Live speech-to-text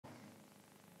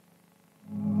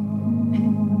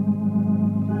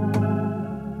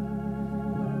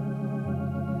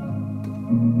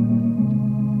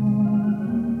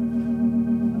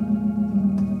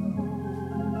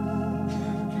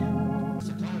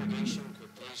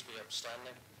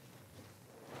standing.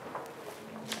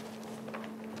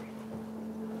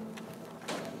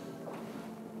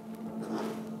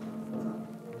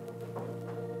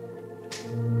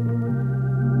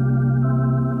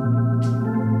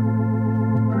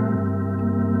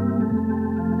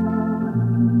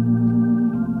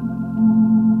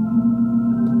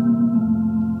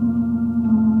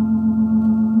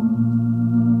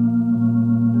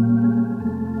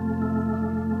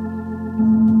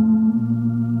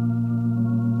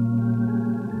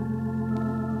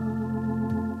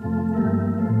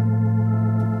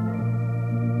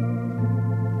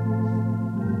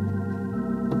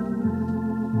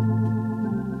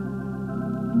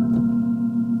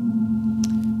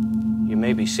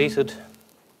 Be seated.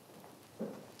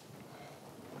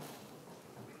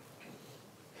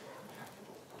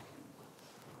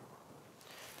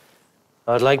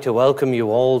 I'd like to welcome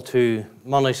you all to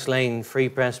Monnish Lane Free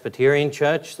Presbyterian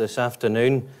Church this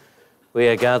afternoon. We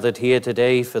are gathered here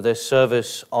today for this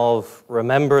service of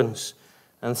remembrance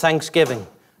and thanksgiving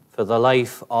for the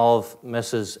life of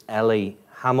Mrs. Ellie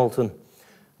Hamilton.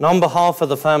 And on behalf of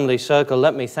the family circle,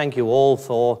 let me thank you all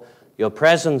for your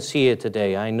presence here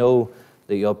today. I know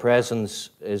that your presence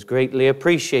is greatly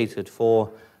appreciated for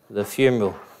the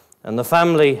funeral. And the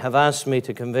family have asked me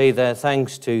to convey their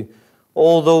thanks to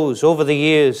all those over the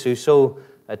years who so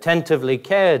attentively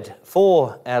cared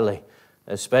for Ellie,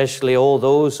 especially all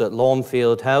those at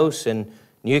Lawnfield House in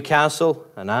Newcastle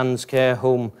and Anne's Care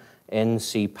Home in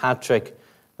St. Patrick,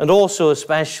 and also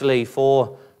especially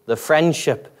for the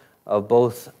friendship of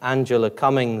both Angela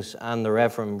Cummings and the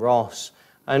Reverend Ross.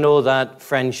 I know that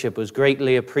friendship was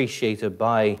greatly appreciated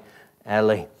by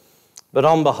Ellie. But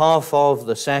on behalf of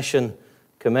the session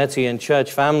committee and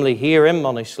church family here in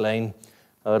Monnish Lane,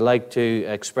 I would like to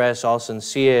express our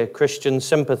sincere Christian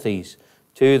sympathies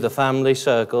to the family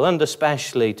circle and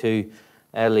especially to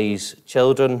Ellie's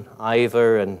children,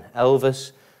 Ivor and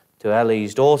Elvis, to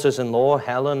Ellie's daughters-in-law,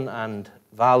 Helen and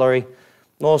Valerie,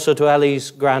 and also to Ellie's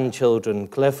grandchildren,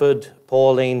 Clifford,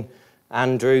 Pauline,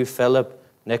 Andrew, Philip,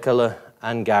 Nicola,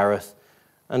 and Gareth,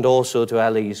 and also to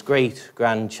Ellie's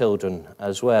great-grandchildren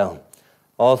as well.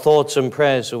 Our thoughts and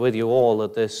prayers are with you all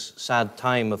at this sad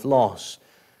time of loss.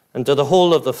 And to the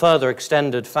whole of the further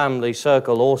extended family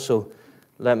circle also,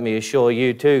 let me assure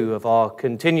you too of our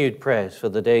continued prayers for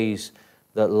the days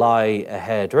that lie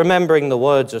ahead. Remembering the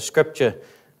words of Scripture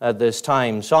at this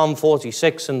time, Psalm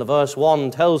 46 and the verse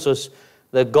 1 tells us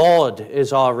that God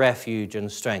is our refuge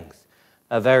and strength,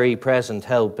 a very present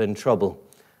help in trouble.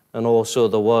 And also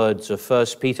the words of 1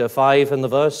 Peter 5 and the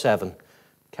verse 7,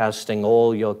 casting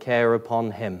all your care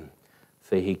upon him,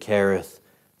 for he careth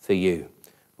for you.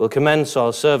 We'll commence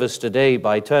our service today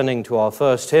by turning to our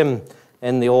first hymn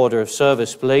in the order of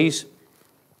service, please.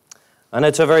 And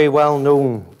it's a very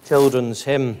well-known children's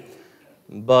hymn,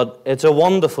 but it's a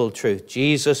wonderful truth.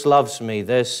 Jesus loves me,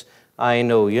 this I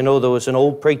know. You know, there was an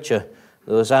old preacher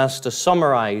that was asked to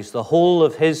summarize the whole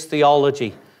of his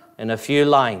theology in a few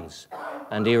lines.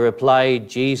 And he replied,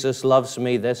 Jesus loves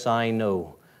me, this I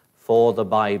know, for the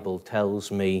Bible tells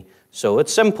me so.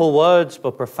 It's simple words,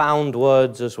 but profound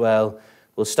words as well.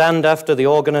 We'll stand after the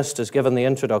organist has given the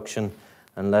introduction,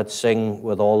 and let's sing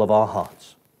with all of our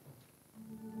hearts.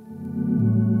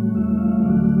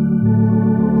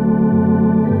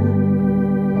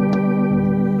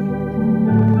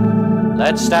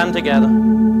 Let's stand together.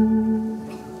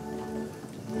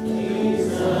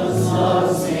 Jesus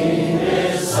loves me,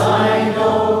 this I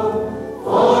know,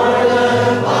 for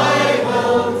the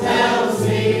Bible tells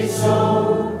me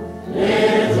so.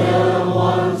 Little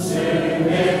ones to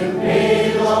him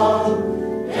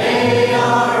belong. They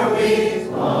are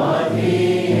weak, but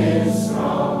he is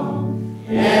strong.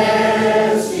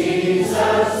 Yes,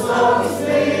 Jesus loves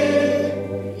me.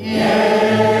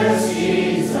 Yes,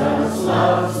 Jesus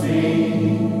loves me.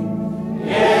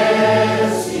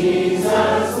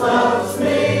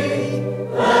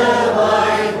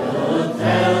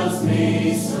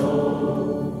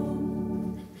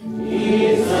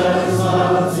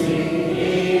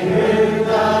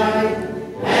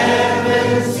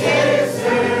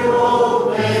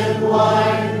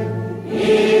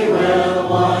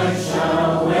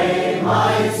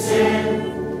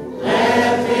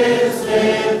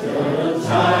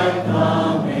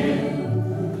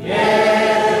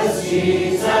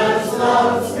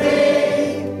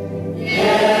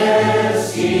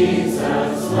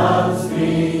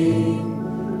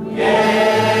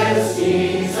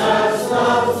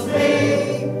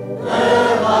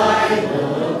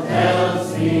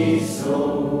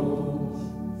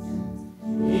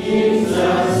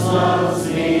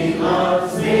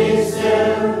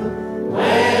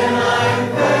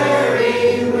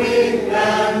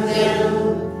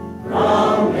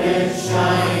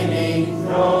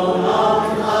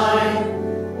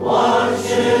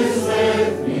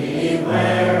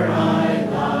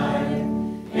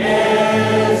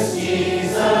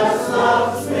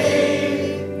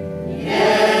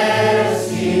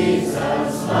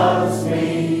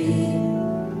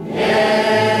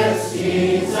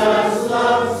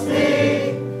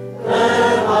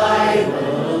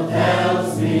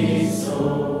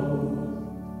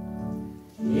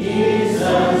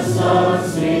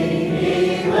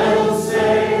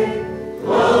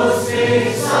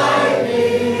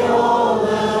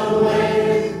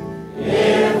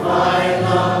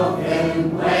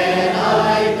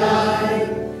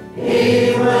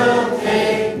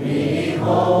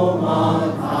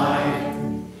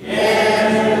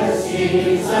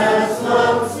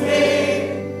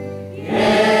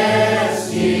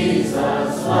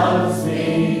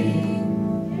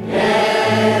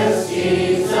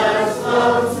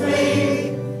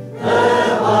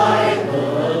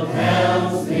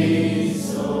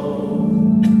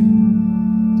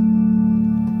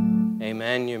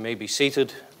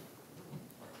 seated.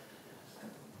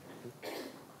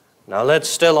 Now let's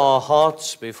still our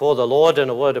hearts before the Lord in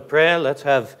a word of prayer. Let's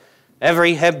have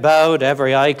every head bowed,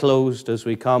 every eye closed as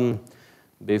we come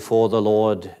before the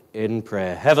Lord in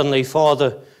prayer. Heavenly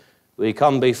Father, we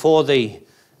come before Thee,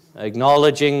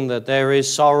 acknowledging that there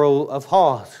is sorrow of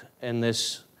heart in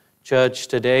this church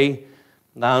today.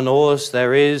 Thou knowest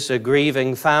there is a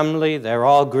grieving family, there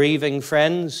are grieving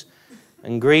friends,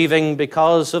 and grieving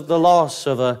because of the loss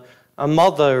of a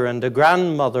mother and a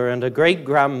grandmother and a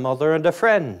great-grandmother and a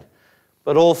friend.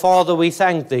 But, oh Father, we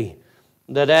thank Thee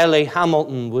that Ellie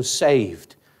Hamilton was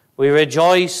saved. We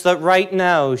rejoice that right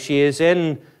now she is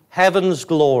in heaven's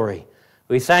glory.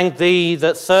 We thank Thee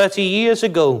that 30 years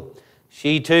ago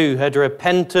she too had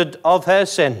repented of her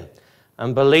sin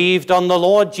and believed on the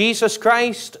Lord Jesus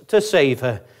Christ to save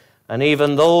her. And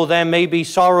even though there may be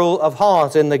sorrow of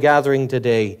heart in the gathering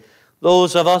today,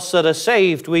 those of us that are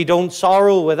saved, we don't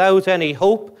sorrow without any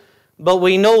hope, but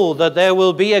we know that there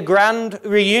will be a grand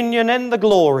reunion in the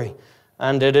glory,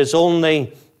 and it is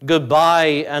only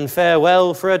goodbye and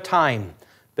farewell for a time,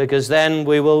 because then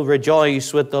we will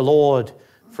rejoice with the Lord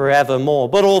forevermore.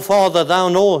 But, oh Father, Thou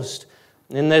knowest,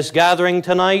 in this gathering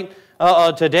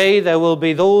today, there will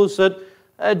be those that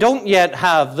don't yet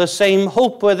have the same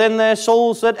hope within their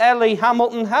souls that Ellie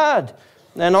Hamilton had.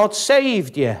 They're not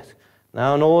saved yet.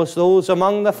 Thou knowest those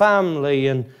among the family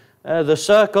and the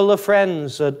circle of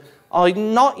friends that are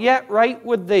not yet right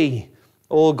with Thee.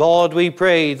 O God, we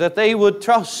pray that they would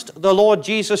trust the Lord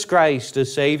Jesus Christ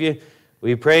as Savior.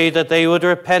 We pray that they would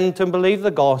repent and believe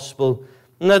the gospel,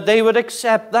 and that they would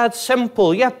accept that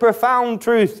simple yet profound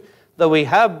truth that we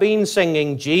have been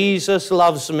singing, Jesus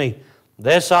loves me.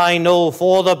 This I know,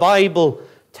 for the Bible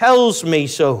tells me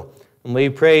so. And we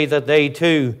pray that they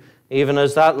too, even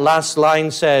as that last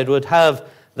line said, would have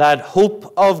that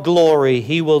hope of glory.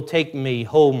 He will take me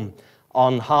home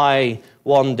on high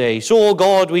one day. So, O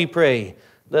God, we pray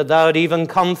that Thou would even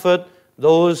comfort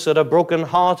those that are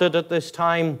broken-hearted at this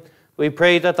time. We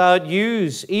pray that Thou would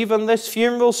use even this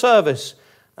funeral service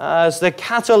as the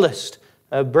catalyst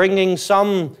of bringing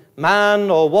some man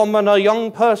or woman or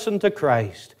young person to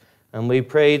Christ. And we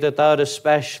pray that Thou would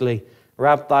especially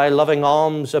wrap Thy loving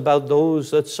arms about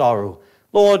those that sorrow.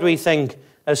 Lord, we think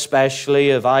especially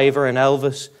of Ivor and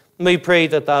Elvis. And we pray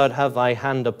that Thou would have Thy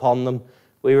hand upon them.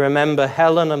 We remember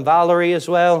Helen and Valerie as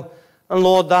well. And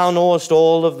Lord, Thou knowest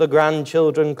all of the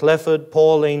grandchildren, Clifford,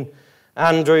 Pauline,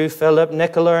 Andrew, Philip,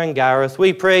 Nicola, and Gareth.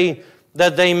 We pray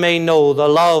that they may know the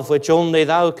love which only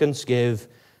Thou canst give.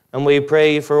 And we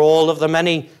pray for all of the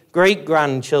many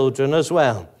great-grandchildren as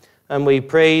well. And we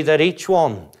pray that each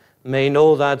one may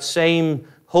know that same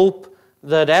hope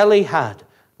that Ellie had,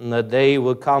 and that they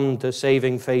would come to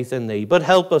saving faith in Thee. But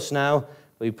help us now.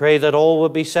 We pray that all will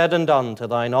be said and done to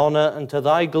Thine honor and to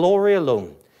Thy glory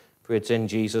alone. For it's in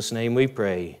Jesus' name we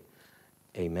pray.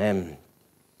 Amen.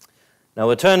 Now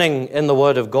we're turning in the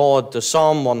Word of God to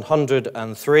Psalm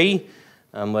 103,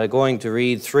 and we're going to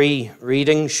read 3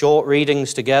 readings, short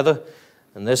readings together.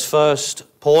 And this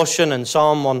first portion in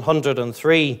Psalm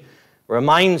 103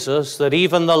 reminds us that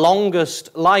even the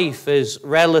longest life is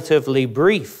relatively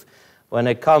brief when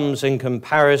it comes in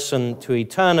comparison to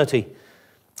eternity.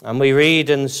 And we read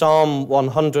in Psalm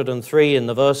 103 in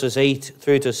the verses 8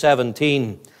 through to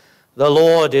 17, "The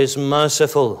Lord is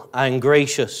merciful and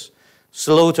gracious,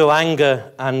 slow to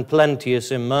anger and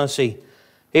plenteous in mercy.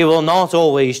 He will not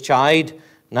always chide,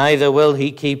 neither will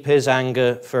He keep His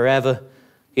anger forever.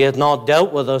 He hath not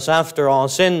dealt with us after our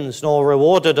sins, nor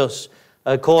rewarded us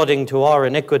according to our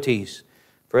iniquities.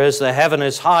 For as the heaven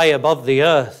is high above the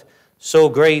earth, so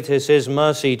great is His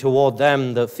mercy toward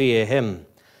them that fear Him.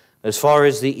 As far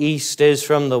as the east is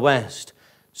from the west,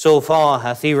 so far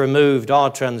hath He removed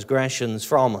our transgressions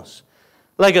from us.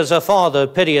 Like as a father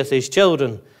pitieth his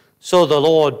children, so the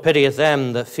Lord pitieth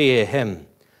them that fear Him.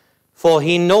 For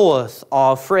He knoweth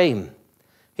our frame.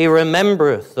 He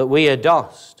remembereth that we are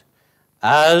dust.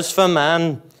 As for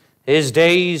man, his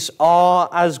days are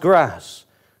as grass,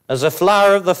 as a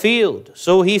flower of the field,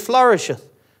 so he flourisheth.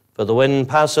 For the wind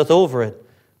passeth over it,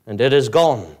 and it is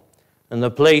gone, and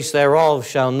the place thereof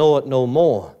shall know it no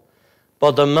more.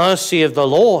 But the mercy of the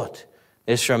Lord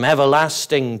is from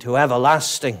everlasting to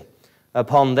everlasting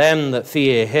upon them that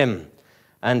fear Him,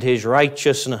 and His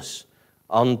righteousness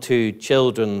unto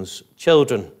children's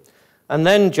children." And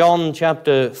then John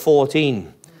chapter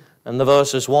 14, and the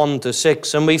verses 1 to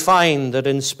 6, and we find that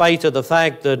in spite of the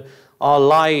fact that our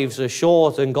lives are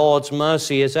short and God's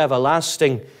mercy is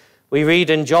everlasting, we read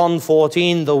in John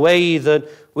 14 the way that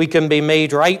we can be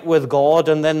made right with God,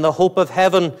 and then the hope of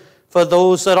heaven for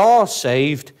those that are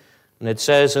saved. And it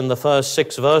says in the first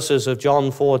 6 verses of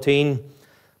John 14,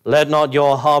 "Let not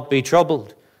your heart be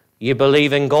troubled. Ye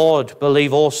believe in God,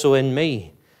 believe also in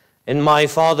me. In my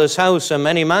Father's house are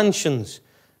many mansions.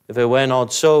 If it were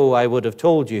not so, I would have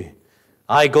told you.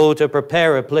 I go to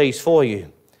prepare a place for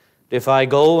you. If I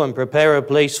go and prepare a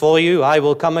place for you, I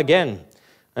will come again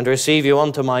and receive you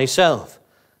unto myself,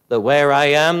 that where I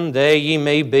am, there ye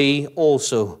may be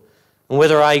also. And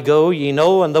whither I go, ye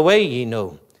know, and the way ye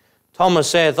know." Thomas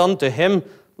saith unto him,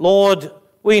 "Lord,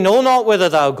 we know not whither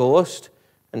thou goest,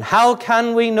 and how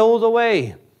can we know the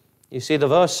way?" You see, the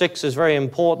verse 6 is very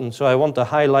important, so I want to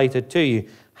highlight it to you.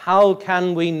 How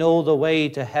can we know the way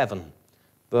to heaven?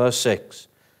 Verse 6,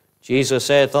 Jesus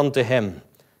saith unto him,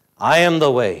 "I am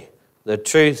the way, the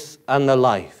truth, and the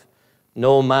life.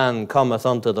 No man cometh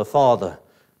unto the Father,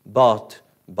 but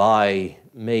by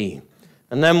me."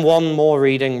 And then one more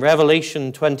reading,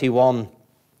 Revelation 21,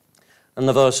 and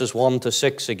the verses 1 to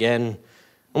 6 again.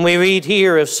 And we read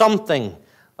here of something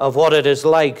of what it is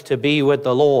like to be with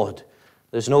the Lord.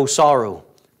 There's no sorrow,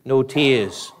 no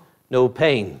tears, no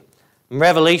pain. And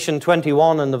Revelation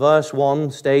 21 and the verse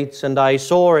 1 states, "And I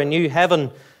saw a new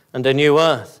heaven and a new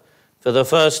earth, for the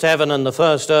first heaven and the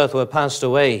first earth were passed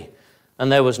away, and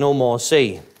there was no more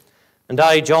sea. And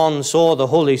I, John, saw the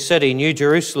holy city, New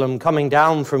Jerusalem, coming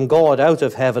down from God out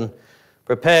of heaven,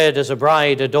 prepared as a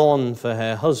bride adorned for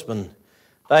her husband.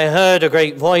 I heard a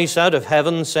great voice out of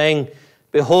heaven saying,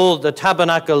 Behold, the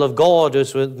tabernacle of God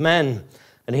is with men,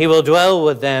 and he will dwell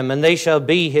with them, and they shall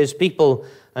be his people,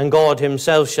 and God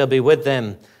himself shall be with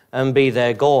them, and be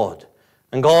their God.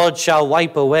 And God shall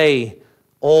wipe away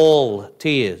all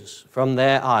tears from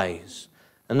their eyes,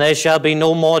 and there shall be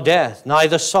no more death,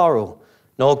 neither sorrow,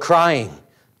 nor crying,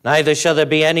 neither shall there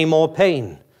be any more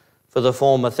pain, for the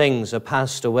former things are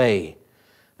passed away.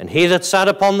 And he that sat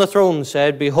upon the throne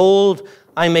said, Behold,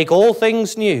 I make all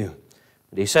things new.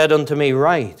 And he said unto me,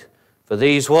 Write, for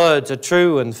these words are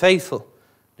true and faithful.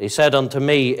 And he said unto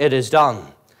me, It is done.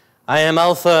 I am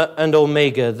Alpha and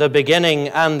Omega, the beginning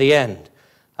and the end.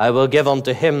 I will give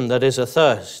unto him that is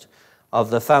athirst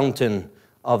of the fountain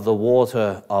of the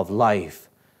water of life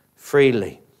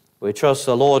freely. We trust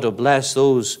the Lord will bless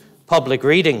those public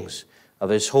readings of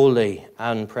his holy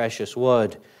and precious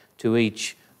word to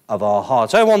each of our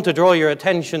hearts. I want to draw your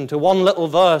attention to one little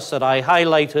verse that I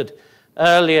highlighted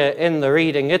earlier in the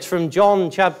reading. It's from John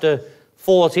chapter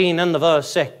 14 and the verse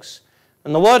 6.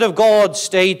 And the word of God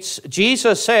states,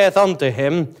 Jesus saith unto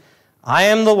him, I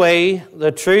am the way,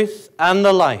 the truth, and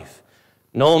the life.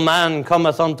 No man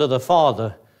cometh unto the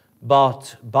Father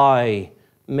but by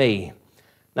me.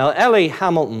 Now, Ellie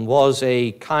Hamilton was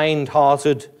a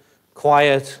kind-hearted,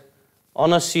 quiet,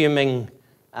 unassuming,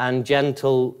 and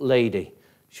gentle lady.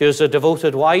 She was a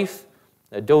devoted wife,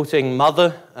 a doting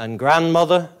mother and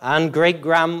grandmother and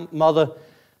great-grandmother,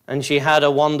 and she had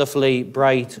a wonderfully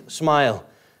bright smile.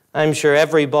 I'm sure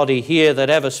everybody here that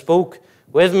ever spoke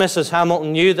with Mrs.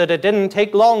 Hamilton knew that it didn't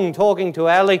take long talking to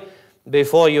Ellie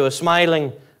before you were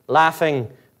smiling, laughing,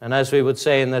 and as we would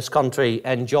say in this country,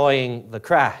 enjoying the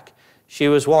crack. She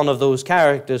was one of those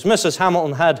characters. Mrs.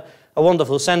 Hamilton had a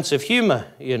wonderful sense of humor,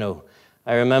 you know.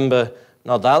 I remember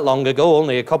not that long ago,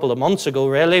 only a couple of months ago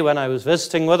really, when I was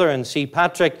visiting with her in St.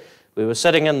 Patrick, we were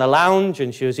sitting in the lounge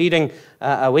and she was eating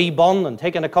a wee bun and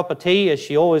taking a cup of tea, as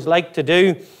she always liked to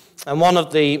do. And one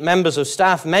of the members of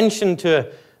staff mentioned to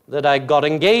her that I got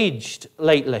engaged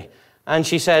lately. And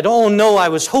she said, oh no, I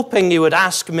was hoping you would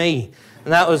ask me.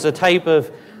 And that was the type of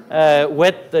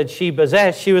wit that she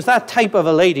possessed. She was that type of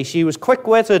a lady. She was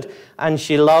quick-witted and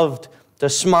she loved to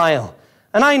smile.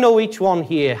 And I know each one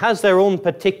here has their own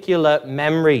particular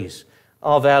memories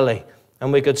of Ellie.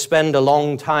 And we could spend a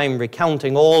long time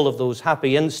recounting all of those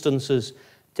happy instances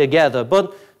together.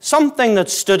 But something that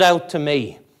stood out to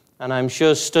me, and I'm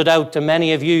sure stood out to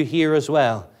many of you here as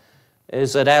well,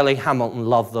 is that Ellie Hamilton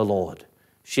loved the Lord.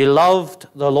 She loved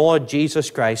the Lord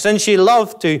Jesus Christ, and she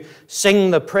loved to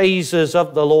sing the praises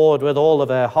of the Lord with all of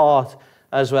her heart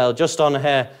as well. Just on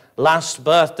her last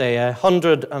birthday, her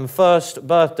 101st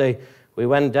birthday, we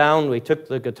went down, we took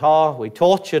the guitar, we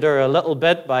tortured her a little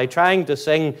bit by trying to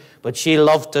sing, but she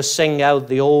loved to sing out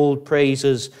the old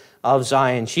praises of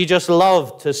Zion. She just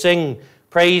loved to sing,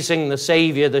 praising the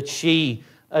Savior that she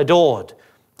adored.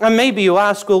 And maybe you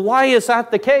ask, well, why is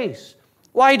that the case?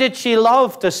 Why did she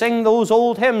love to sing those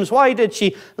old hymns? Why did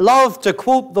she love to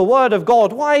quote the Word of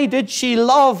God? Why did she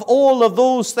love all of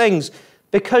those things?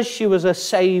 Because she was a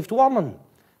saved woman.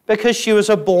 Because she was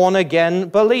a born-again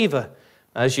believer.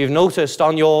 As you've noticed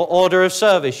on your order of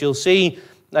service, you'll see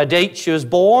a date she was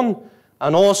born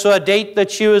and also a date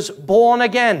that she was born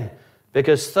again.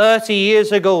 Because 30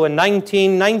 years ago in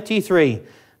 1993,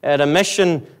 at a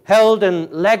mission held in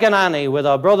Leganani with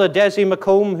our brother Desi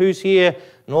McComb, who's here,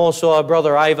 and also our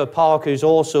brother Ivor Park, who's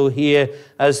also here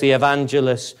as the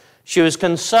evangelist. She was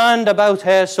concerned about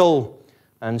her soul,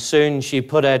 and soon she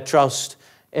put her trust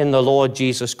in the Lord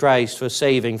Jesus Christ for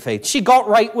saving faith. She got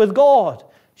right with God.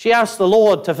 She asked the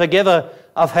Lord to forgive her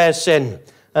of her sin,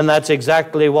 and that's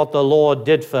exactly what the Lord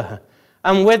did for her.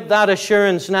 And with that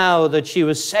assurance now that she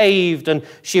was saved and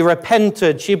she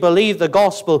repented, she believed the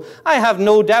gospel, I have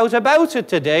no doubt about it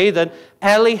today that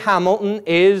Ellie Hamilton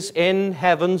is in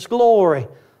heaven's glory.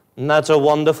 And that's a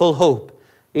wonderful hope,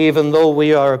 even though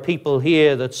we are a people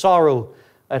here that sorrow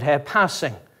at her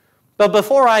passing. But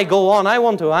before I go on, I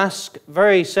want to ask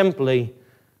very simply,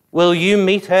 will you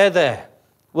meet her there?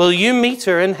 Will you meet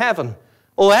her in heaven?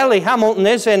 Oh, Ellie Hamilton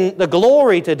is in the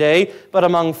glory today, but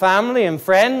among family and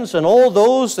friends and all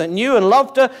those that knew and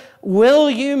loved her, will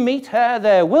you meet her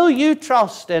there? Will you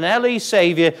trust in Ellie's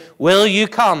Savior? Will you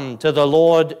come to the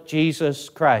Lord Jesus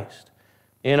Christ?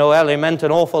 You know, Ellie meant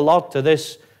an awful lot to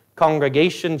this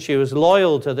congregation. She was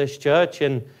loyal to this church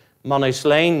in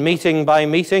Monnislane, meeting by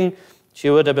meeting.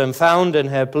 She would have been found in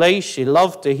her place. She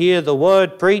loved to hear the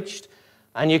word preached,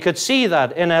 and you could see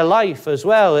that in her life as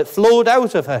well. It flowed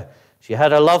out of her. She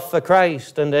had a love for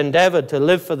Christ and endeavored to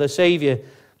live for the Savior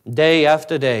day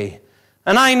after day.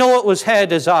 And I know it was her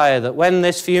desire that when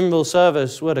this funeral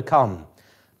service were to come,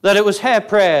 that it was her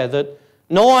prayer that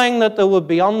knowing that there would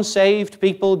be unsaved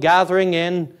people gathering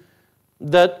in,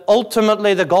 that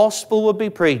ultimately the gospel would be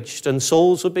preached and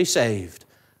souls would be saved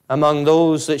among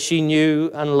those that she knew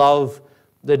and loved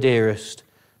the dearest.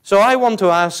 So I want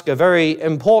to ask a very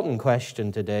important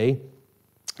question today,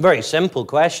 a very simple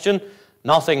question.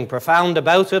 Nothing profound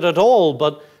about it at all,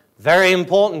 but very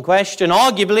important question,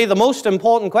 arguably the most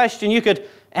important question you could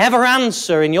ever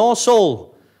answer in your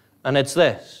soul. And it's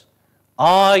this: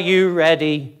 are you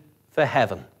ready for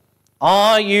heaven?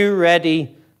 Are you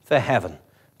ready for heaven?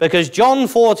 Because John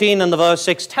 14 and the verse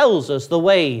 6 tells us the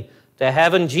way to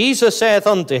heaven. Jesus saith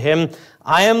unto him,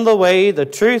 I am the way, the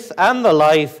truth, and the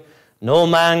life. No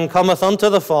man cometh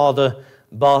unto the Father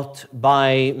but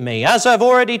by me. As I've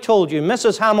already told you,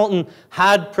 Mrs. Hamilton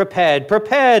had prepared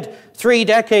 3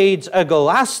 decades ago,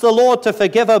 asked the Lord to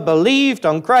forgive her, believed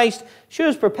on Christ. She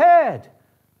was prepared.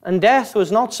 And death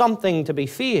was not something to be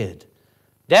feared.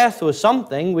 Death was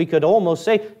something, we could almost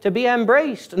say, to be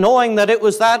embraced, knowing that it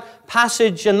was that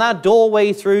passage and that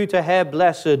doorway through to her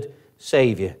blessed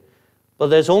Savior. But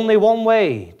there's only one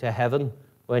way to heaven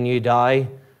when you die,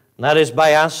 and that is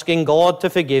by asking God to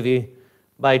forgive you,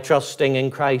 by trusting in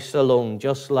Christ alone,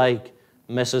 just like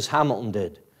Mrs. Hamilton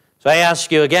did. So I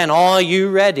ask you again, are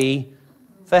you ready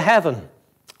for heaven?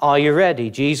 Are you ready?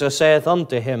 Jesus saith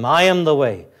unto him, I am the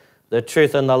way, the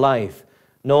truth, and the life.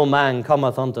 No man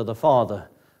cometh unto the Father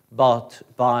but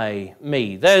by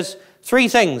me. There's 3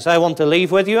 things I want to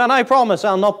leave with you, and I promise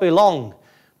I'll not be long.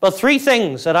 But 3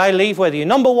 things that I leave with you.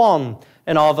 Number 1,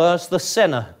 in our verse, the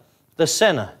sinner. The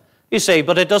sinner. You say,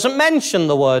 but it doesn't mention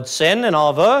the word sin in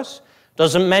our verse.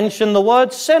 Doesn't mention the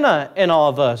word sinner in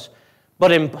our verse,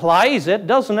 but implies it,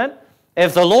 doesn't it?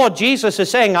 If the Lord Jesus is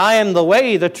saying, I am the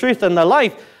way, the truth, and the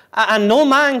life, and no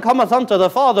man cometh unto the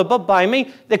Father but by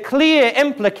me, the clear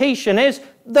implication is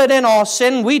that in our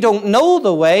sin we don't know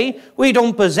the way, we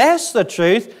don't possess the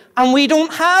truth, and we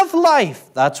don't have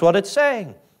life. That's what it's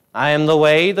saying. I am the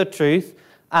way, the truth,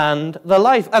 and the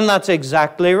life. And that's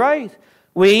exactly right.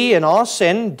 We, in our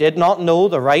sin, did not know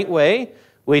the right way.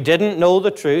 We didn't know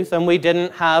the truth, and we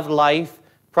didn't have life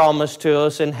promised to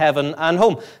us in heaven and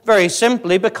home. Very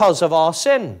simply because of our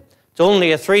sin. It's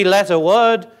only a 3-letter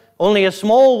word, only a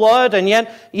small word, and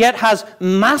yet has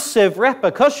massive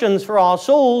repercussions for our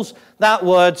souls, that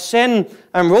word sin.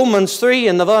 And Romans 3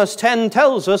 in the verse 10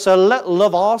 tells us a little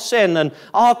of our sin and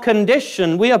our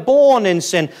condition. We are born in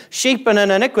sin, shapen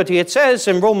in iniquity. It says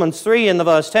in Romans 3 in the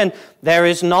verse 10, there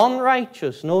is none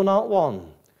righteous, no, not one.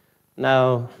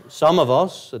 Now, some of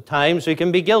us, at times, we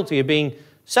can be guilty of being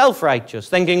self-righteous,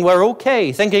 thinking we're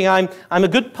okay, thinking I'm a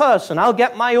good person, I'll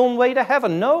get my own way to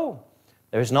heaven. No,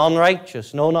 there is none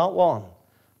righteous, no, not one.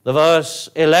 The verse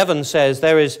 11 says,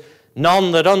 there is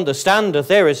none that understandeth,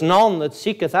 there is none that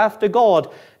seeketh after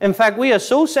God. In fact, we are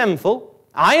so sinful,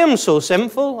 I am so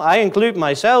sinful, I include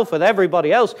myself with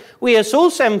everybody else, we are so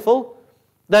sinful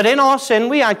that in our sin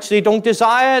we actually don't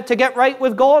desire to get right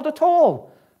with God at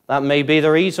all. That may be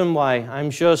the reason why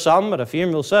I'm sure some at a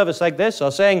funeral service like this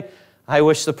are saying, I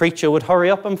wish the preacher would hurry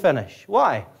up and finish.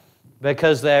 Why?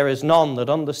 Because there is none that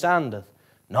understandeth,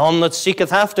 none that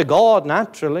seeketh after God,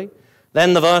 naturally.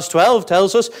 Then the verse 12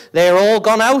 tells us, they are all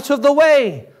gone out of the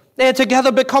way. They are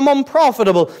together become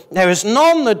unprofitable. There is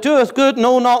none that doeth good,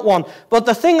 no, not one. But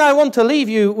the thing I want to leave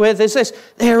you with is this: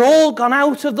 they're all gone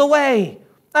out of the way.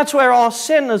 That's where our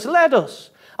sin has led us.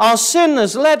 Our sin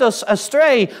has led us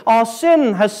astray. Our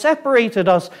sin has separated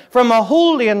us from a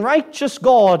holy and righteous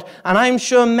God. And I'm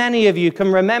sure many of you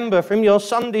can remember from your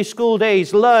Sunday school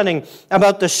days learning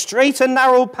about the straight and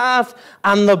narrow path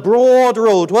and the broad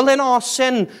road. Well, in our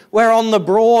sin, we're on the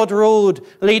broad road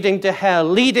leading to hell,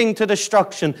 leading to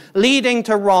destruction, leading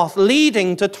to wrath,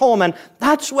 leading to torment.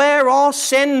 That's where our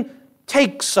sin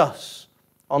takes us,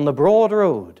 on the broad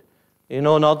road. You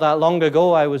know, not that long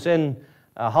ago, I was in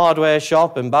a hardware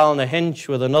shop in Balnahinch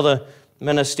with another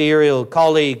ministerial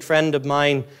colleague, friend of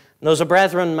mine. And there was a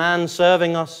brethren man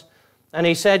serving us. And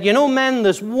he said, you know, men,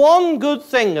 there's one good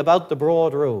thing about the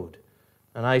broad road.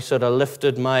 And I sort of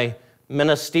lifted my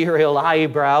ministerial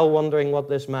eyebrow, wondering what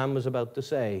this man was about to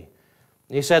say.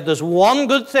 He said, there's one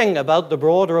good thing about the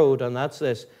broad road, and that's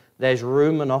this: there's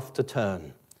room enough to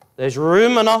turn. There's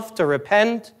room enough to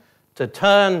repent, to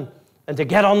turn, and to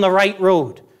get on the right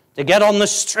road, to get on the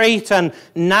straight and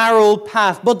narrow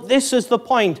path. But this is the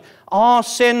point: our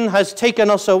sin has taken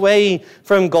us away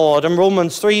from God. And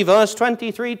Romans 3 verse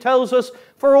 23 tells us,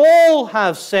 for all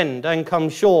have sinned and come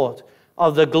short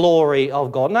of the glory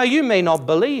of God. Now, you may not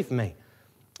believe me,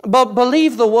 but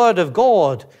believe the word of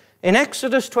God. In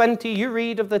Exodus 20, you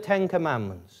read of the Ten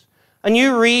Commandments, and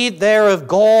you read there of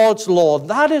God's law.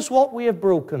 That is what we have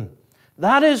broken.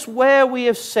 That is where we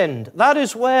have sinned. That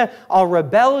is where our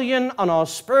rebellion and our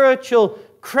spiritual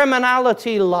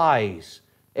criminality lies,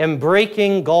 in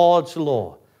breaking God's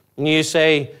law. And you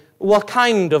say, what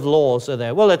kind of laws are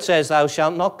there? Well, it says, thou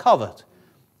shalt not covet.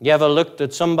 You ever looked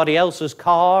at somebody else's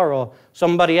car or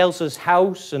somebody else's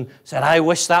house and said, I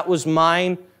wish that was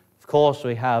mine? Of course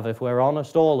we have. If we're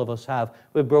honest, all of us have.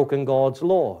 We've broken God's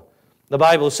law. The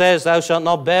Bible says, thou shalt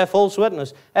not bear false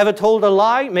witness. Ever told a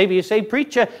lie? Maybe you say,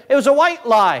 preacher, it was a white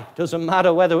lie. Doesn't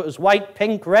matter whether it was white,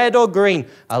 pink, red, or green.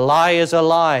 A lie is a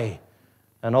lie.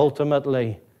 And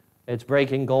ultimately, it's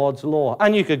breaking God's law.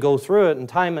 And you could go through it and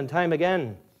time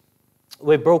again.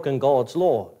 We've broken God's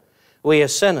law. We are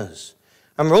sinners.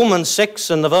 And Romans 6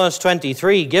 and the verse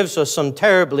 23 gives us some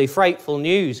terribly frightful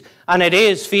news. And it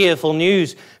is fearful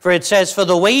news. For it says, for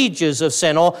the wages of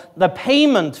sin, or the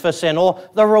payment for sin, or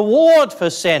the reward for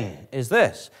sin is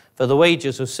this: for the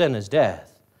wages of sin is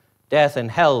death. Death in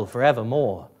hell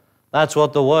forevermore. That's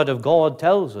what the word of God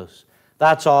tells us.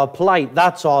 That's our plight.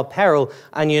 That's our peril.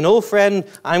 And you know, friend,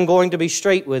 I'm going to be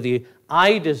straight with you.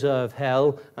 I deserve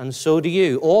hell, and so do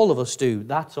you. All of us do.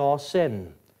 That's our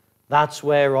sin. That's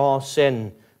where our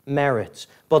sin merits.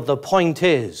 But the point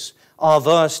is, our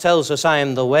verse tells us, I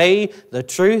am the way, the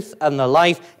truth, and the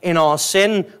life. In our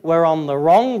sin, we're on the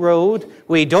wrong road.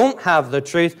 We don't have the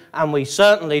truth, and we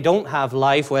certainly don't have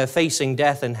life. We're facing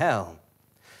death in hell.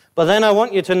 But then I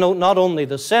want you to note not only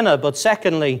the sinner, but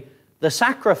secondly, the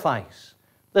sacrifice.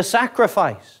 The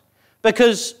sacrifice.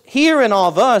 Because here in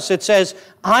our verse it says,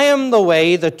 I am the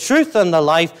way, the truth, and the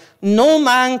life. No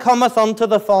man cometh unto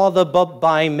the Father but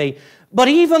by me. But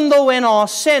even though in our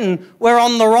sin we're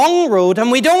on the wrong road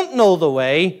and we don't know the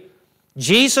way,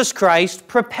 Jesus Christ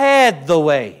prepared the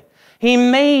way. He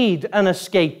made an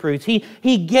escape route.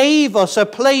 He gave us a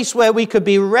place where we could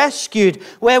be rescued,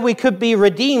 where we could be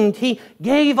redeemed. He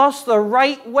gave us the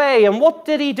right way. And what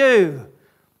did he do?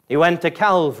 He went to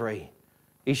Calvary.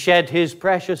 He shed his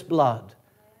precious blood.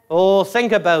 Oh,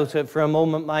 think about it for a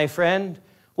moment, my friend.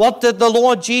 What did the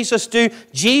Lord Jesus do?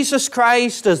 Jesus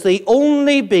Christ, as the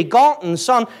only begotten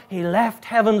Son, he left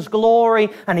heaven's glory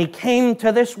and he came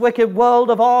to this wicked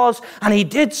world of ours, and he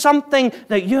did something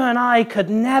that you and I could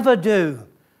never do.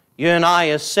 You and I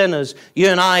as sinners, you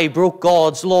and I broke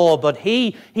God's law, but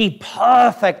he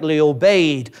perfectly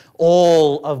obeyed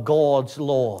all of God's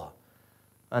law.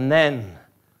 And then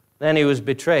he was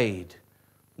betrayed.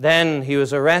 Then he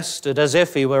was arrested as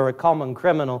if he were a common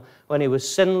criminal when he was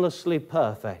sinlessly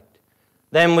perfect.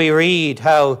 Then we read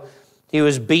how he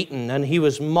was beaten and he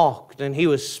was mocked and he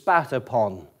was spat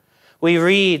upon. We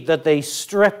read that they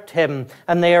stripped him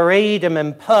and they arrayed him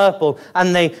in purple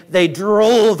and they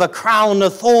drove a crown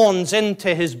of thorns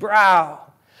into his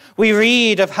brow. We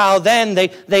read of how then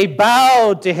they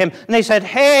bowed to him and they said,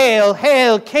 Hail,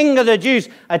 hail, King of the Jews.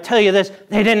 I tell you this,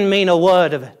 they didn't mean a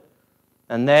word of it.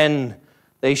 And then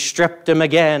they stripped him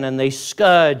again, and they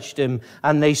scourged him,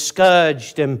 and they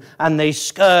scourged him, and they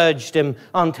scourged him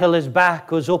until his back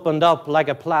was opened up like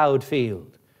a plowed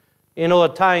field. You know,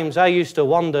 at times I used to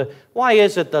wonder, why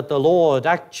is it that the Lord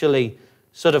actually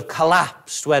sort of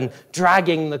collapsed when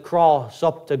dragging the cross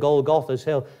up to Golgotha's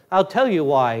hill. I'll tell you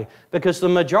why. Because the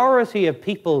majority of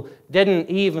people didn't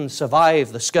even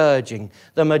survive the scourging.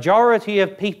 The majority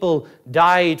of people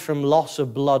died from loss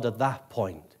of blood at that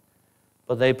point.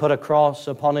 But they put a cross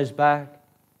upon his back.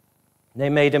 They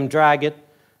made him drag it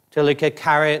till he could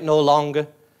carry it no longer.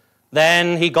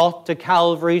 Then he got to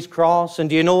Calvary's cross, and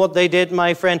do you know what they did,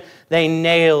 my friend? They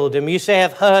nailed him. You say,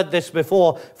 I've heard this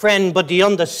before, friend, but do you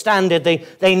understand it?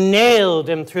 They nailed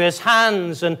him through his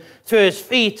hands and through his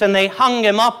feet, and they hung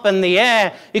him up in the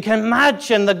air. You can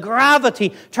imagine the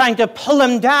gravity trying to pull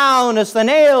him down as the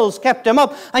nails kept him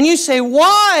up. And you say,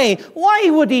 why? Why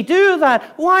would he do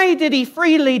that? Why did he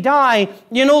freely die?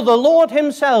 You know, the Lord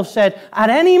himself said, at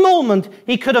any moment,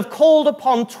 he could have called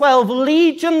upon 12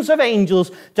 legions of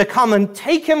angels to come and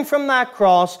take him from that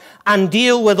cross and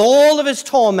deal with all of his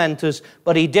tormentors,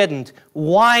 but he didn't.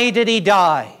 Why did he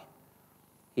die?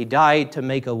 He died to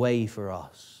make a way for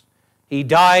us. He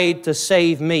died to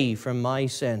save me from my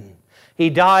sin. He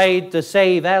died to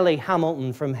save Ellie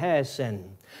Hamilton from her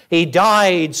sin. He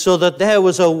died so that there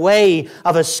was a way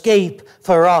of escape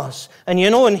for us. And you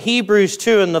know, in Hebrews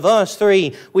 2 and the verse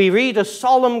 3, we read a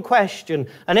solemn question.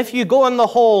 And if you go in the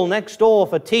hall next door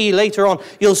for tea later on,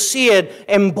 you'll see it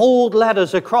in bold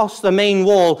letters across the main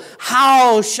wall.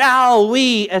 How shall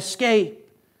we escape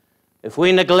if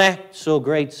we neglect so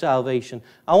great salvation?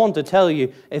 I want to tell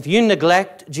you, if you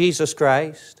neglect Jesus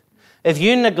Christ, if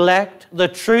you neglect the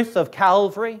truth of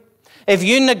Calvary, if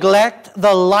you neglect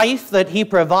the life that he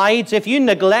provides, if you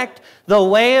neglect the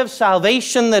way of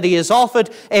salvation that he has offered,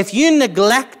 if you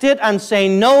neglect it and say,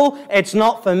 no, it's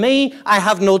not for me, I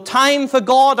have no time for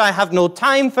God, I have no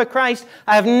time for Christ,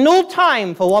 I have no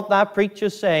time for what that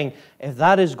preacher's saying, if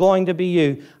that is going to be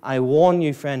you, I warn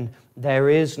you, friend, there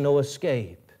is no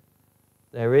escape.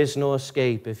 There is no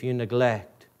escape if you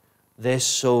neglect this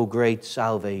so great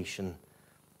salvation.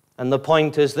 And the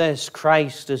point is this: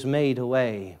 Christ has made a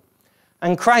way.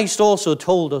 And Christ also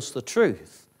told us the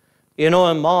truth. You know,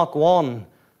 in Mark 1,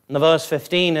 in the verse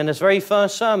 15, in his very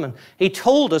first sermon, he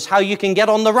told us how you can get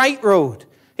on the right road.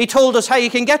 He told us how you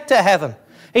can get to heaven.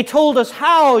 He told us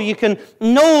how you can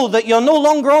know that you're no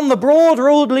longer on the broad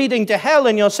road leading to hell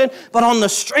in your sin, but on the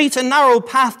straight and narrow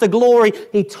path to glory.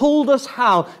 He told us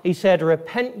how. He said,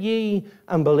 repent ye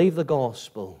and believe the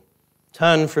gospel.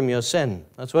 Turn from your sin.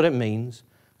 That's what it means.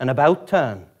 And about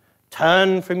turn.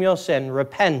 Turn from your sin.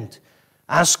 Repent.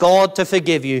 Ask God to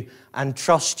forgive you and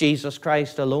trust Jesus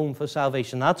Christ alone for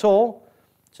salvation. That's all.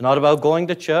 It's not about going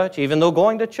to church, even though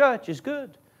going to church is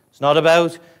good. It's not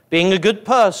about being a good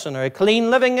person or a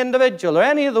clean living individual or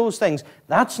any of those things.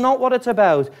 That's not what it's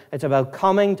about. It's about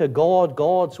coming to God,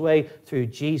 God's way, through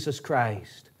Jesus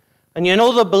Christ. And you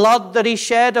know the blood that he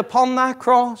shed upon that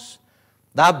cross?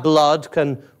 That blood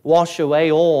can wash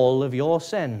away all of your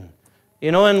sin.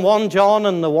 You know, in 1 John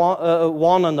and the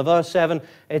 1 and the verse 7,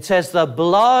 it says, the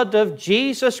blood of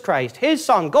Jesus Christ, his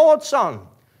Son, God's Son,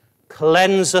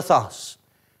 cleanseth us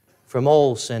from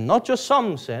all sin. Not just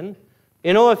some sin.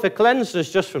 You know, if it cleansed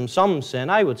us just from some sin,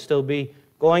 I would still be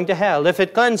going to hell. If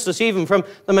it cleansed us even from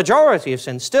the majority of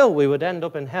sin, still we would end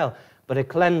up in hell. But it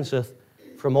cleanseth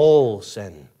from all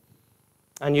sin.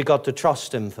 And you've got to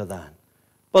trust him for that.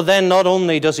 But then not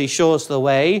only does he show us the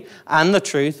way and the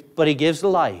truth, but he gives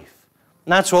life.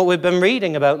 And that's what we've been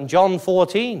reading about in John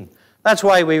 14. That's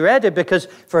why we read it, because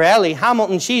for Ellie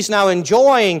Hamilton, she's now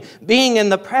enjoying being in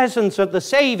the presence of the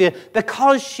Savior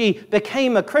because she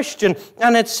became a Christian.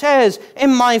 And it says,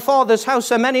 in my Father's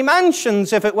house are many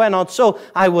mansions. If it were not so,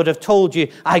 I would have told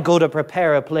you, I go to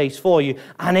prepare a place for you.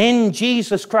 And in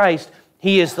Jesus Christ,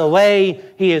 he is the way,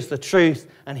 he is the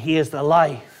truth, and he is the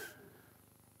life.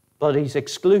 But he's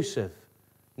exclusive.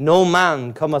 No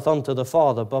man cometh unto the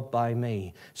Father but by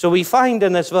me. So we find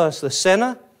in this verse the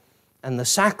sinner and the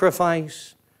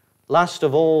sacrifice. Last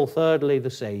of all, thirdly,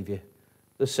 the Savior.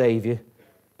 The Savior.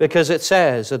 Because it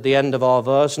says at the end of our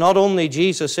verse, not only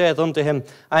Jesus saith unto him,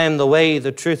 I am the way,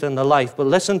 the truth, and the life. But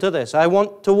listen to this. I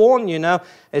want to warn you now.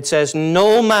 It says,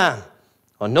 no man,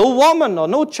 or no woman, or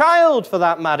no child for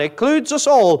that matter. It includes us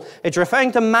all. It's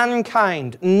referring to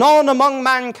mankind. None among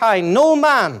mankind, no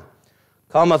man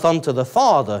cometh unto the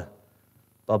Father,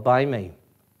 but by me.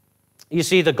 You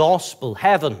see, the gospel,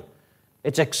 heaven,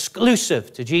 it's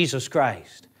exclusive to Jesus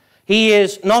Christ. He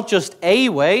is not just a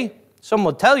way. Some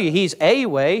would tell you he's a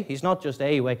way. He's not just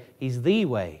a way. He's the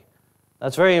way.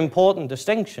 That's a very important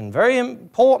distinction, very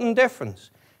important difference.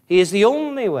 He is the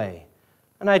only way.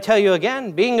 And I tell you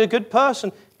again, being a good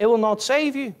person, it will not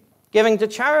save you. Giving to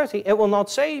charity, it will not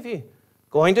save you.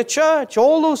 Going to church,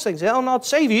 all those things, it will not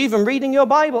save you. Even reading your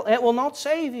Bible, it will not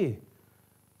save you.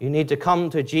 You need to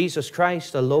come to Jesus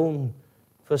Christ alone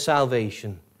for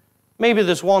salvation. Maybe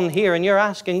there's one here and you're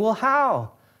asking, well,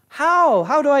 how?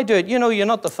 How do I do it? You know, you're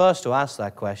not the first to ask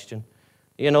that question.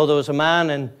 You know, there was a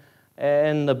man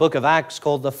in the book of Acts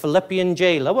called the Philippian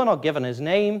jailer. We're not given his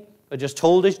name. We're just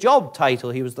told his job title.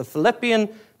 He was the Philippian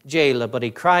jailer, but he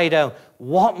cried out,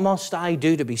 what must I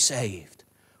do to be saved?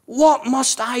 What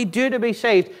must I do to be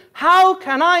saved? How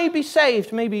can I be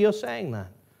saved? Maybe you're saying that.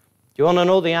 Do you want to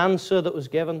know the answer that was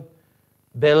given?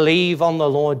 Believe on the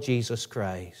Lord Jesus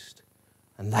Christ,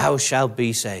 and thou shalt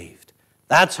be saved.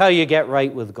 That's how you get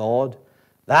right with God.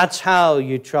 That's how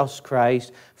you trust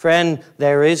Christ. Friend,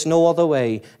 there is no other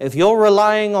way. If you're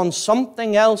relying on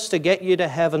something else to get you to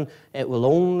heaven, it will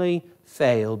only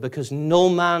fail, because no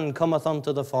man cometh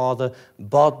unto the Father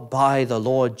but by the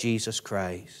Lord Jesus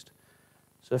Christ.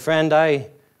 So friend, I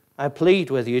plead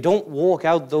with you, don't walk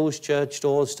out those church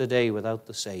doors today without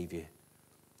the Savior.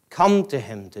 Come to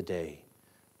him today.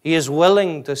 He is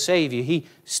willing to save you. He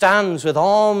stands with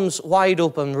arms wide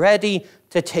open, ready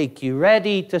to take you,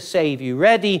 ready to save you,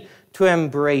 ready to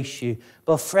embrace you.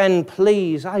 But friend,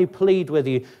 please, I plead with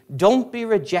you, don't be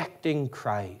rejecting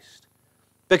Christ.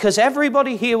 Because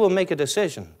everybody here will make a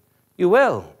decision. You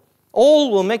will.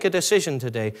 All will make a decision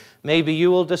today. Maybe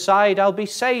you will decide, I'll be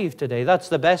saved today. That's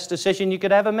the best decision you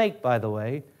could ever make, by the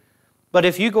way. But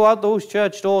if you go out those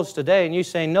church doors today and you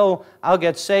say, no, I'll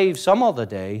get saved some other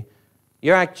day,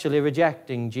 you're actually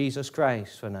rejecting Jesus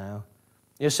Christ for now.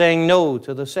 You're saying no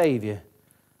to the Savior.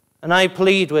 And I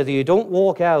plead with you, don't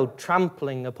walk out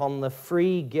trampling upon the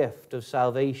free gift of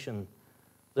salvation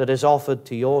that is offered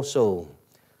to your soul.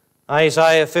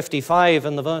 Isaiah 55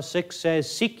 and the verse 6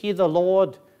 says, seek ye the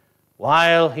Lord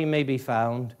while he may be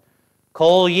found.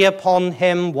 Call ye upon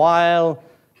him while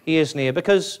he is near.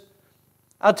 Because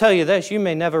I'll tell you this, you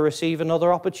may never receive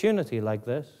another opportunity like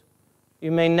this.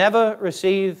 You may never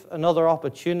receive another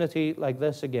opportunity like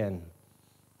this again.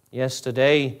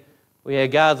 Yesterday, we are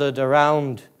gathered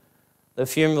around the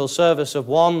funeral service of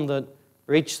one that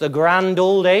reached the grand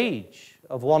old age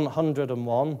of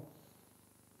 101.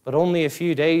 But only a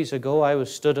few days ago, I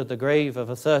was stood at the grave of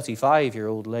a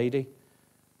 35-year-old lady.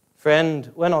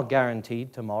 Friend, we're not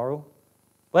guaranteed tomorrow.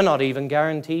 We're not even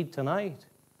guaranteed tonight.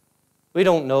 We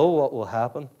don't know what will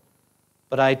happen.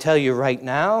 But I tell you right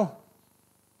now,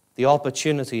 the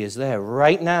opportunity is there.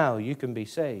 Right now, you can be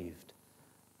saved.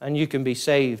 And you can be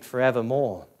saved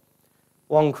forevermore.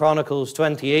 1 Chronicles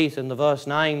 28 and the verse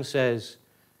 9 says,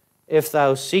 if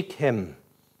thou seek him,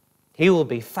 he will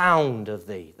be found of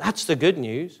thee. That's the good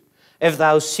news. If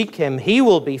thou seek him, he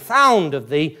will be found of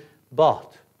thee.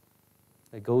 But,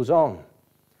 it goes on,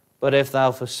 but if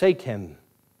thou forsake him,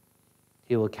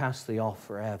 he will cast thee off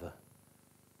forever.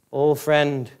 Oh,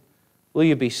 friend, will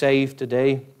you be saved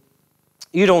today?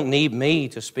 You don't need me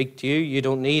to speak to you. You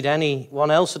don't need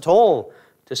anyone else at all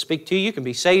to speak to you. You can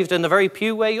be saved in the very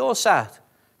pew where you're sat.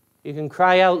 You can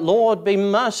cry out, Lord, be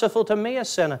merciful to me, a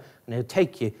sinner. And he'll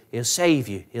take you. He'll save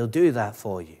you. He'll do that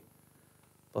for you.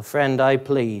 But friend, I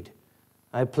plead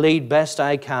best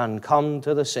I can. Come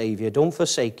to the Savior. Don't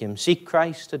forsake him. Seek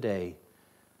Christ today.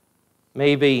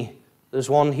 Maybe there's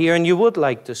one here and you would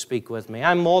like to speak with me.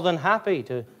 I'm more than happy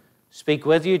to speak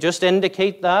with you. Just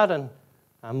indicate that, and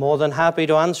I'm more than happy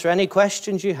to answer any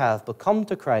questions you have. But come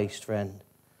to Christ, friend.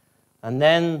 And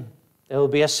then there will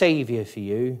be a Savior for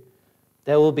you.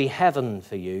 There will be heaven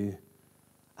for you.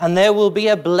 And there will be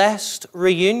a blessed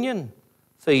reunion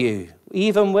for you,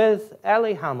 even with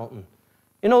Ellie Hamilton.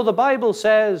 You know, the Bible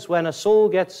says when a soul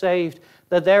gets saved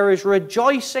that there is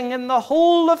rejoicing in the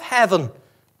whole of heaven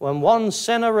when one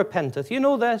sinner repenteth. You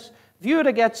know this? If you were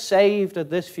to get saved at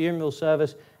this funeral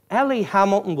service, Ellie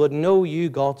Hamilton would know you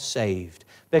got saved,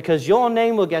 because your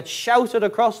name will get shouted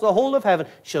across the whole of heaven.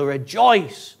 She'll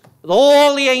rejoice with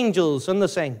all the angels and the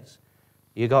saints.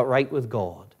 You got right with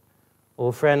God.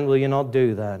 Oh, friend, will you not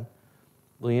do that?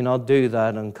 Will you not do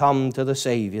that and come to the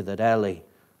Savior that Ellie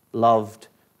loved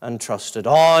and trusted?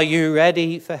 Are you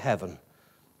ready for heaven?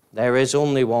 There is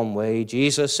only one way.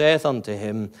 Jesus saith unto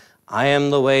him, I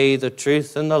am the way, the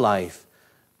truth, and the life.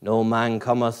 No man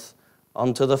cometh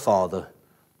unto the Father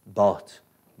but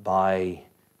by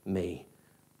me.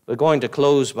 We're going to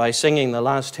close by singing the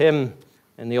last hymn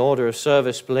in the order of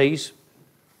service, please.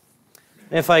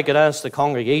 If I could ask the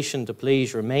congregation to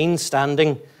please remain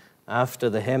standing after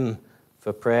the hymn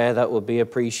for prayer, that would be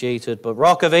appreciated. But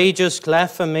Rock of Ages,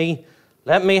 cleft for me,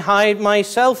 let me hide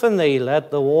myself in thee.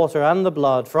 Let the water and the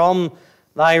blood from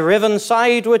thy riven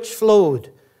side which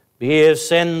flowed be of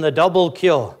sin the double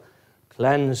cure.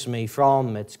 Cleanse me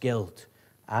from its guilt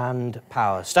and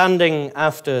power. Standing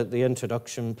after the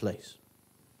introduction, please.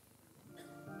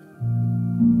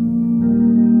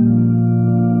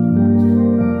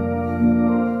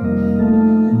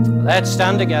 Let's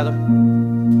stand together.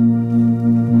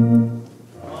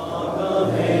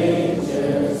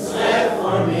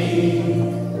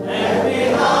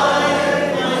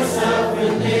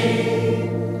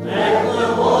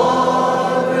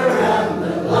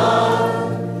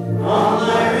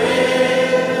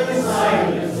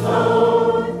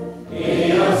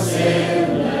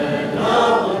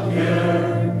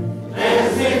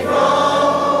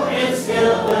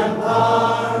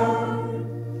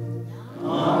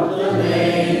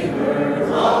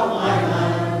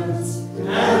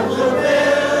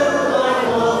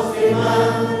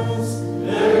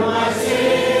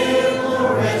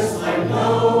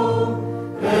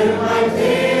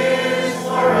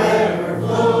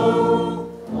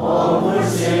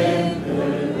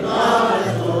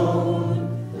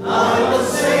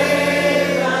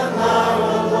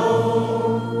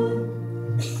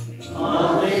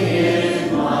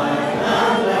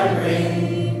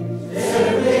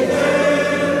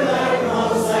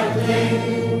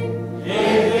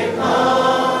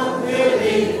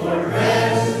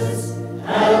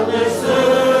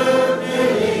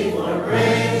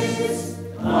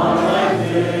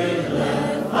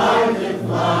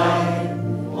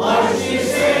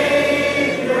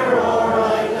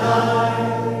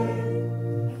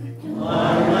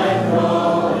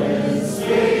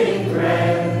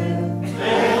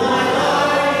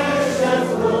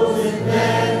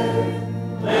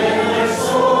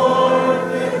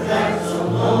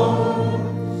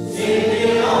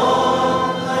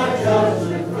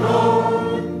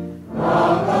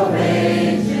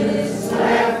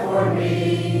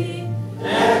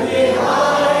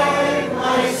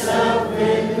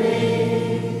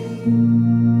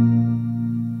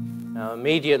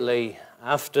 Immediately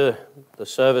after the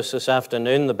service this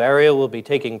afternoon, the burial will be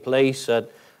taking place at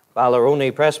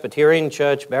Ballerone Presbyterian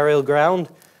Church burial ground.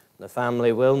 The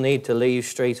family will need to leave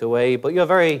straight away, but you're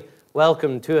very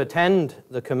welcome to attend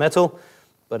the committal.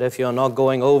 But if you're not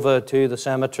going over to the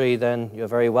cemetery, then you're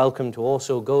very welcome to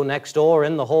also go next door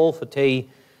in the hall for tea.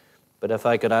 But if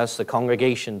I could ask the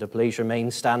congregation to please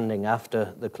remain standing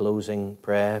after the closing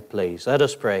prayer, please. Let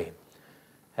us pray.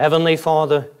 Heavenly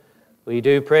Father, we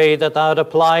do pray that thou would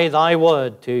apply thy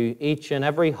word to each and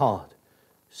every heart.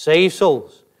 Save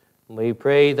souls. We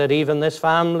pray that even this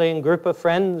family and group of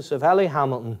friends of Ellie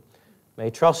Hamilton may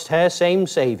trust her same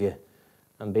Saviour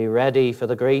and be ready for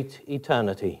the great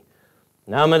eternity.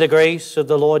 Now may the grace of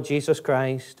the Lord Jesus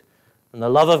Christ and the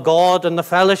love of God and the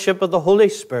fellowship of the Holy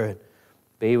Spirit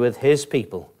be with his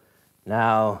people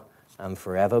now and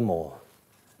forevermore.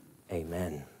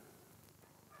 Amen.